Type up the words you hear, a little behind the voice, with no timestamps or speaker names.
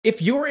If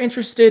you're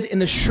interested in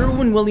the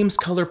Sherwin Williams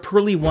color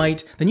Pearly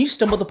White, then you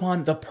stumbled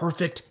upon the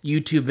perfect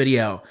YouTube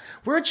video.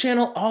 We're a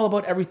channel all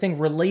about everything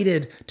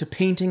related to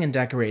painting and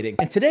decorating.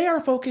 And today our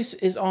focus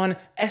is on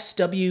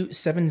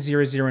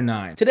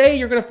SW7009. Today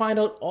you're gonna find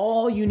out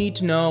all you need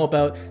to know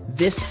about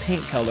this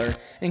paint color,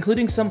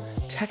 including some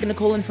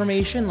technical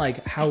information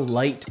like how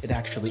light it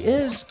actually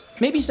is,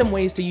 maybe some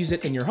ways to use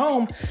it in your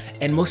home,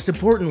 and most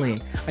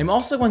importantly, I'm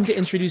also going to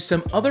introduce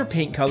some other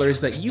paint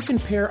colors that you can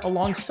pair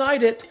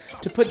alongside it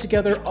to put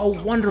together a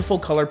wonderful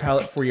color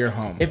palette for your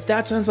home. If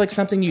that sounds like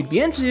something you'd be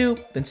into,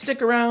 then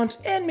stick around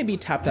and maybe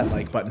tap that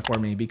like button for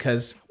me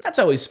because that's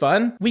always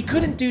fun. We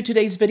couldn't do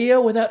today's video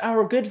without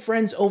our good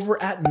friends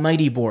over at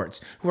Mighty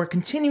Boards, who are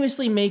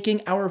continuously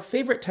making our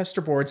favorite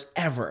tester boards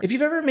ever. If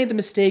you've ever made the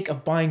mistake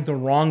of buying the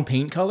wrong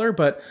paint color,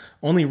 but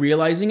only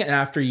realizing it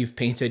after you've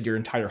painted your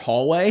entire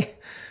hallway,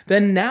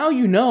 then now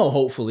you know,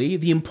 hopefully,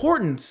 the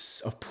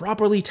importance of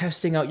properly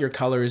testing out your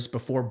colors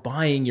before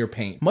buying your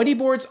paint. Mighty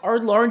Boards are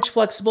large,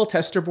 flexible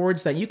tester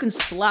boards that you can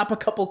slap a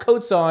couple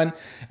coats on,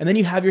 and then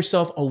you have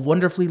yourself a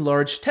wonderfully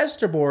large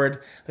tester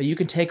board that you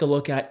can take a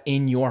look at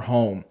in your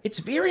home. It's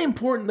very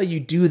important that you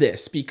do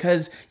this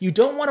because you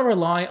don't want to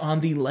rely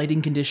on the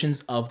lighting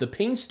conditions of the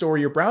paint store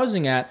you're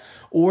browsing at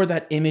or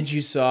that image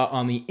you saw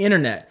on the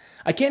internet.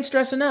 I can't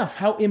stress enough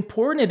how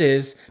important it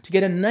is to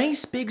get a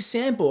nice big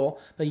sample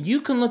that you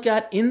can look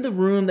at in the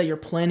room that you're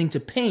planning to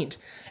paint,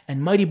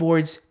 and Mighty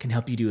Boards can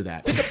help you do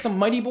that. Pick up some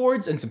Mighty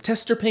Boards and some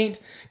tester paint,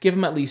 give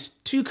them at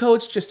least 2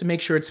 coats just to make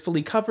sure it's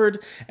fully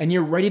covered, and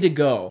you're ready to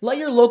go. Let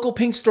your local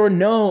paint store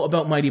know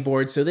about Mighty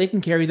Boards so they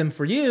can carry them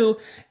for you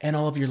and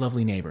all of your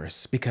lovely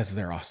neighbors, because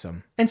they're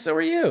awesome. And so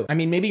are you. I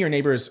mean, maybe your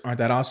neighbors aren't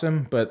that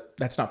awesome, but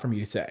that's not for me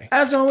to say.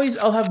 As always,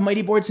 I'll have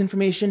Mighty Boards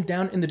information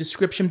down in the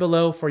description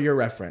below for your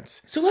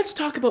reference. So let's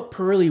talk about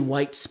Pearly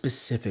White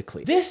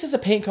specifically. This is a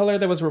paint color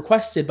that was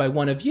requested by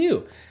one of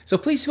you, so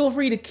please feel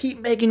free to keep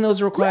making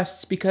those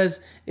requests because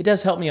it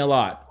does help me a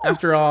lot.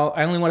 After all,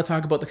 I only want to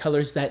talk about the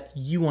colors that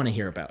you want to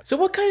hear about. So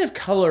what kind of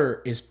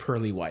color is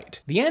Pearly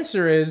White? The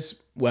answer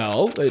is,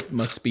 well, it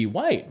must be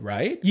white,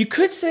 right? You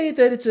could say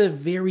that it's a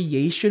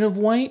variation of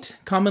white,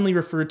 commonly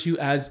referred to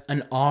as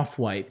an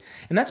off-white,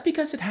 and that's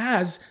because it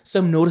has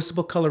some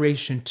noticeable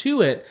coloration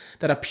to it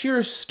that a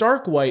pure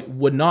stark white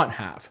would not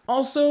have.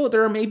 Also,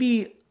 there are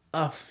maybe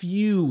a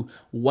few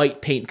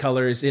white paint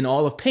colors in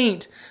all of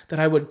paint that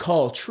I would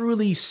call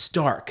truly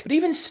stark. But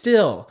even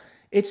still,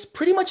 it's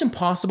pretty much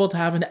impossible to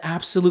have an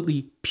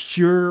absolutely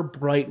pure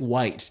bright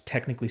white,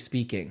 technically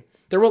speaking.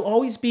 There will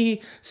always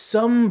be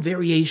some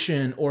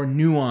variation or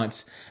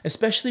nuance,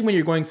 especially when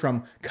you're going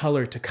from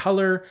color to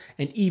color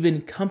and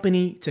even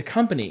company to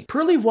company.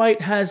 Pearly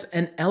White has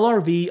an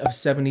LRV of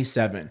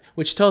 77,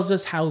 which tells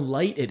us how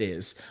light it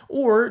is,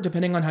 or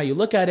depending on how you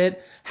look at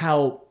it,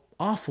 how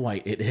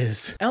off-white it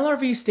is.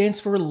 LRV stands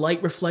for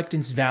light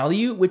reflectance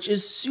value, which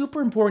is super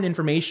important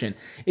information.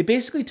 It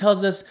basically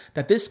tells us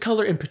that this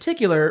color in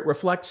particular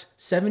reflects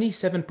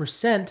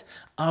 77%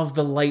 of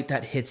the light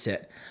that hits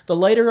it. The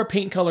lighter a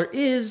paint color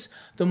is,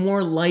 the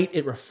more light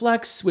it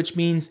reflects, which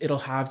means it'll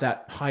have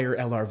that higher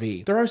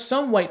LRV. There are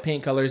some white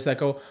paint colors that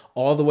go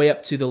all the way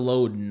up to the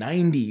low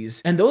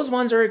 90s, and those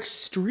ones are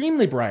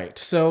extremely bright.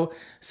 So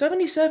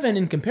 77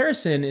 in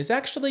comparison is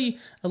actually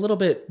a little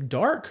bit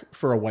dark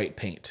for a white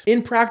paint.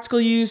 In practical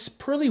use,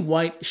 Pearly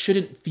White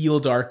shouldn't feel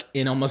dark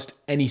in almost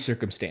any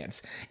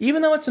circumstance.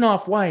 Even though it's an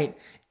off-white,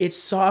 it's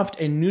soft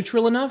and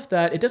neutral enough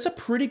that it does a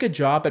pretty good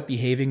job at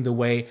behaving the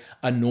way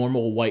a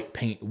normal white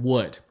paint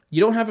would. You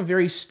don't have a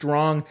very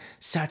strong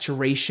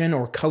saturation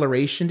or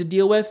coloration to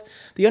deal with.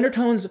 The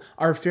undertones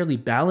are fairly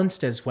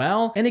balanced as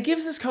well, and it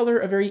gives this color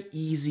a very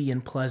easy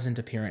and pleasant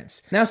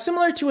appearance. Now,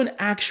 similar to an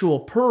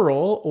actual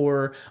pearl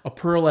or a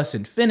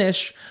pearlescent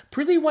finish,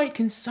 Pearly White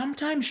can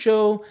sometimes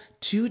show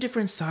 2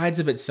 different sides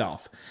of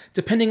itself,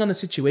 depending on the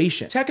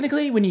situation.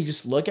 Technically, when you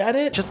just look at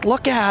it,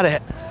 Look at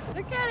it!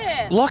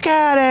 Look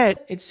at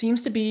it! it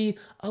seems to be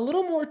a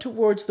little more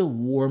towards the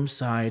warm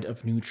side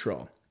of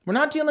neutral. We're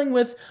not dealing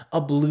with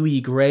a bluey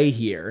gray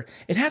here.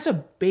 It has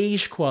a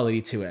beige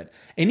quality to it,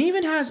 and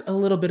even has a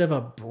little bit of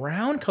a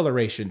brown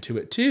coloration to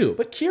it too.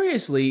 But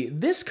curiously,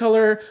 this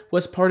color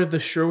was part of the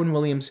Sherwin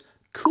Williams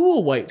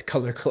Cool White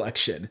color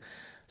collection.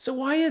 So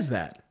why is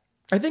that?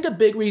 I think a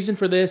big reason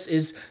for this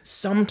is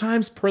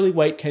sometimes Pearly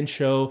White can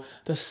show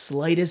the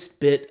slightest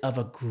bit of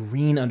a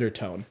green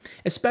undertone,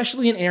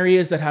 especially in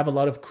areas that have a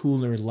lot of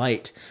cooler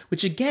light,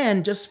 which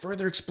again just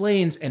further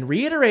explains and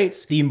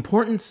reiterates the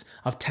importance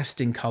of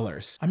testing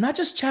colors. I'm not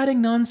just chatting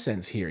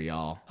nonsense here,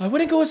 y'all. I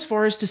wouldn't go as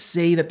far as to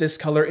say that this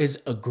color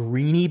is a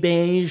greeny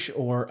beige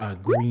or a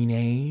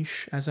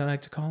greenish, as I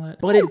like to call it,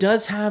 but it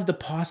does have the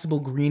possible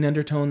green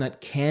undertone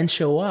that can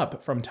show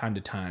up from time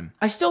to time.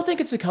 I still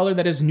think it's a color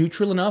that is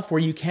neutral enough where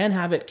you can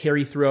have it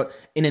carry throughout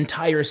an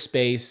entire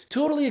space.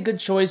 Totally a good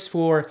choice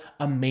for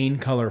a main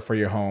color for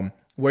your home.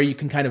 where you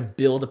can kind of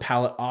build a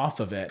palette off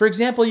of it. For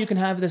example, you can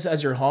have this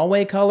as your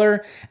hallway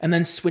color and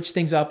then switch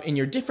things up in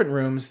your different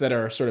rooms that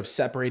are sort of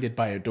separated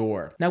by a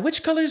door. Now,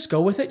 which colors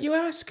go with it, you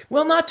ask?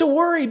 Well, not to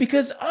worry,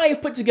 because I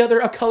have put together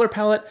a color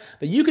palette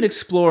that you can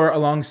explore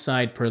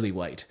alongside Pearly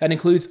White. That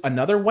includes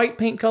another white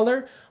paint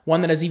color,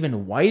 one that is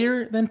even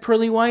whiter than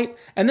Pearly White,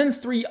 and then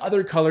 3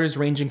 other colors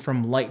ranging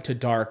from light to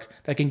dark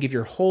that can give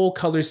your whole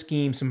color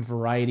scheme some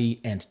variety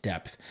and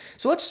depth.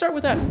 So let's start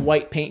with that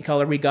white paint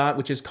color we got,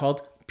 which is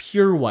called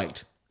Pure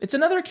White. It's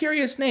another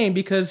curious name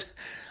because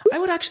I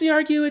would actually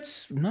argue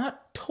it's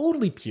not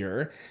totally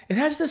pure. It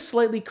has this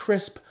slightly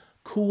crisp,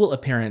 cool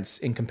appearance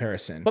in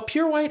comparison. But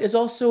Pure White is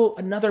also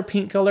another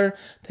paint color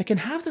that can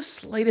have the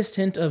slightest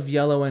hint of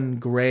yellow and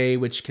gray,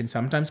 which can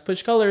sometimes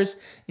push colors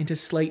into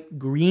slight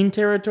green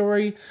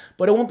territory,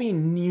 but it won't be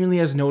nearly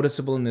as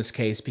noticeable in this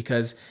case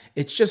because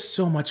it's just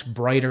so much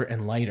brighter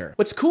and lighter.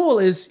 What's cool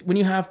is when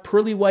you have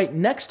Pearly White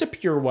next to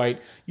Pure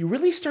White, you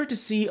really start to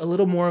see a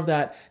little more of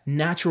that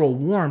natural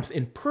warmth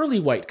in Pearly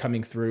White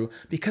coming through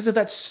because of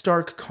that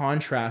stark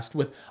contrast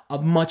with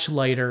a much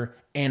lighter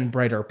and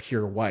brighter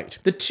Pure White.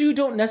 The two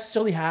don't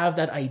necessarily have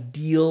that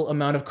ideal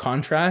amount of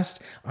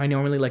contrast I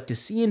normally like to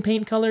see in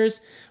paint colors,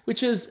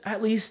 which is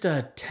at least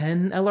a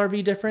 10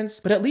 LRV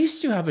difference, but at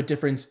least you have a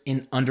difference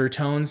in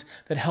undertones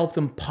that help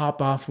them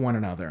pop off one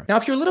another. Now,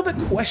 if you're a little bit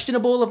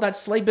questionable of that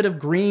slight bit of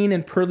green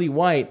in Pearly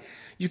White,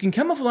 you can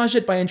camouflage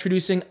it by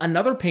introducing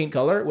another paint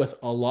color with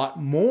a lot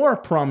more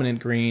prominent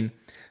green,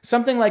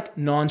 something like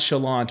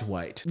Nonchalant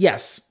White.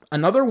 Yes,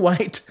 another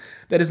white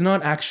that is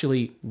not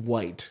actually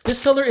white.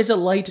 This color is a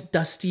light,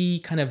 dusty,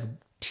 kind of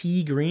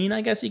tea green, I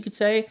guess you could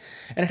say,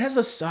 and it has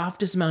the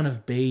softest amount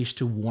of beige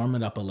to warm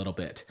it up a little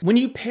bit. When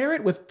you pair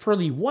it with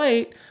Pearly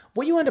White,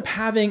 what you end up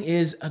having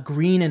is a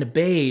green and a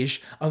beige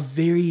of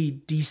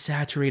very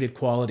desaturated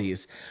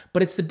qualities,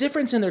 but it's the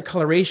difference in their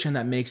coloration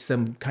that makes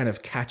them kind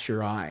of catch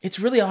your eye.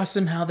 It's really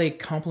awesome how they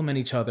complement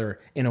each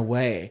other in a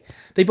way.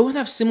 They both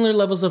have similar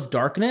levels of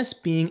darkness,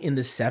 being in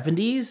the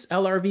 70s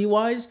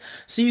LRV-wise,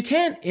 so you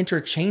can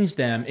interchange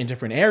them in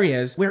different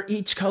areas where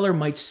each color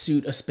might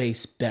suit a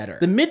space better.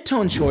 The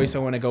mid-tone choice I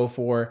want to go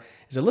for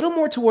is a little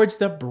more towards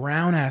the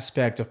brown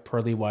aspect of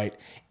Pearly White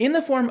in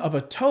the form of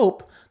a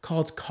taupe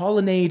called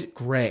Colonnade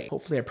Gray.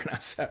 Hopefully I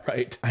pronounced that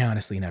right. I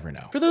honestly never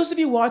know. For those of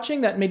you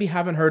watching that maybe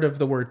haven't heard of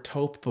the word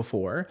taupe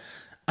before,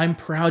 I'm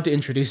proud to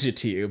introduce it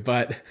to you,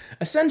 but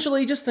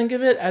essentially just think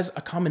of it as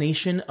a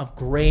combination of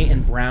gray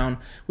and brown,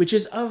 which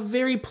is a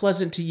very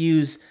pleasant to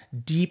use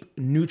deep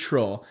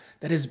neutral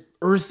that is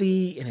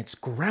earthy and it's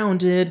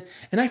grounded,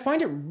 and I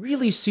find it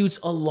really suits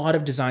a lot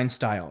of design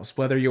styles,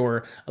 whether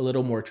you're a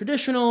little more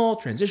traditional,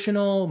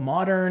 transitional,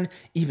 modern,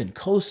 even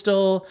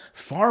coastal,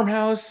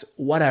 farmhouse,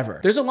 whatever.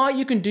 There's a lot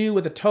you can do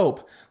with a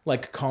taupe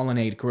like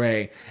Colonnade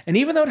Gray, and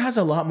even though it has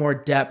a lot more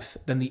depth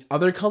than the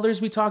other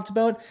colors we talked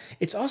about,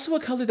 it's also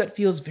a color that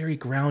feels very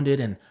grounded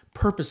and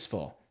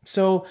purposeful.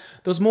 So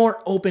those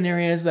more open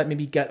areas that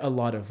maybe get a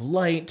lot of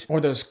light, or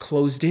those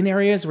closed in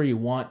areas where you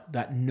want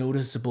that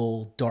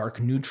noticeable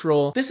dark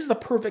neutral, this is the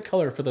perfect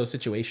color for those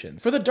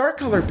situations. For the dark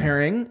color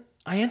pairing,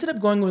 I ended up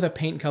going with a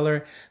paint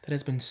color that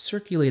has been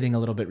circulating a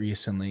little bit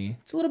recently.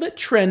 It's a little bit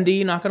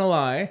trendy, not gonna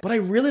lie, but I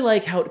really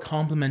like how it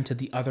complemented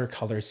the other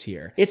colors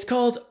here. It's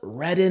called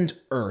Reddened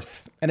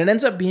Earth, and it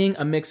ends up being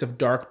a mix of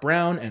dark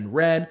brown and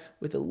red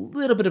with a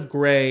little bit of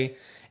gray.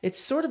 It's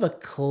sort of a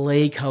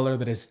clay color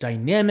that is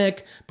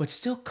dynamic, but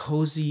still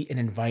cozy and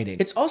inviting.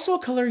 It's also a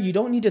color you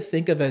don't need to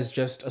think of as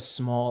just a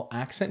small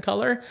accent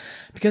color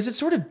because it's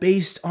sort of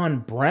based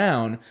on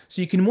brown,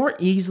 so you can more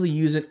easily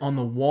use it on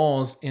the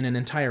walls in an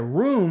entire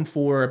room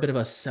for a bit of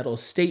a subtle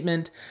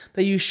statement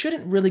that you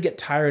shouldn't really get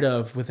tired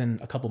of within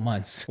a couple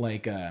months.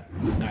 Like, I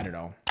don't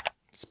know,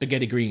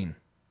 spaghetti green.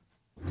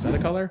 Is that a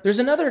color? There's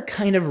another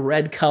kind of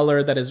red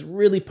color that is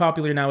really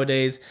popular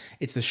nowadays.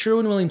 It's the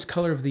Sherwin Williams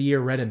Color of the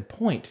Year Red and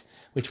Point,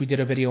 which we did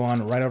a video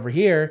on right over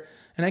here,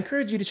 and I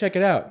encourage you to check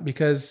it out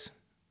because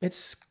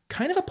it's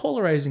kind of a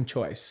polarizing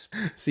choice.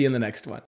 See you in the next one.